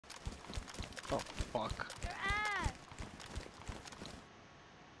Oh, fuck. What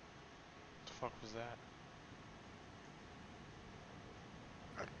the fuck was that?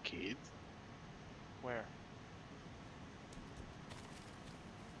 A kid? Where?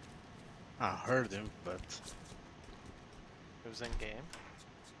 I heard him, but It was in game?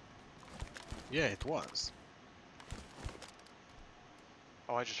 yeah, it was.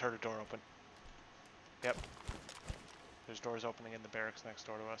 Oh, I just heard a door open. Yep. There's doors opening in the barracks next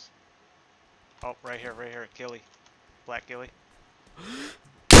door to us. Oh, right here, Ghillie. Black Ghillie.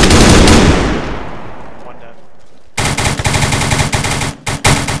 One dead.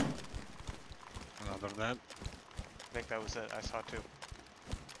 Another that. I think that was it. I saw two.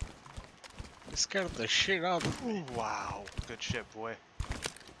 It scared the shit out of me. Ooh, wow. Good shit, boy.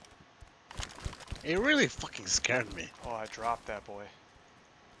 It really fucking scared me. Oh, I dropped that boy.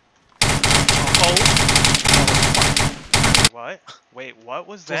 Oh! What? Wait, what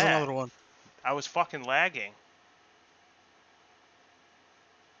was There's that? another one. I was fucking lagging.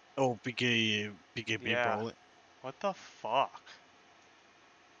 Oh, PKB Yeah. probably. What the fuck?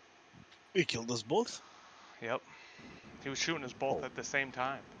 He killed us both? Yep. He was shooting us both Oh. at the same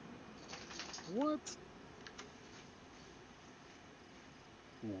time. What?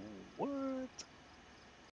 What?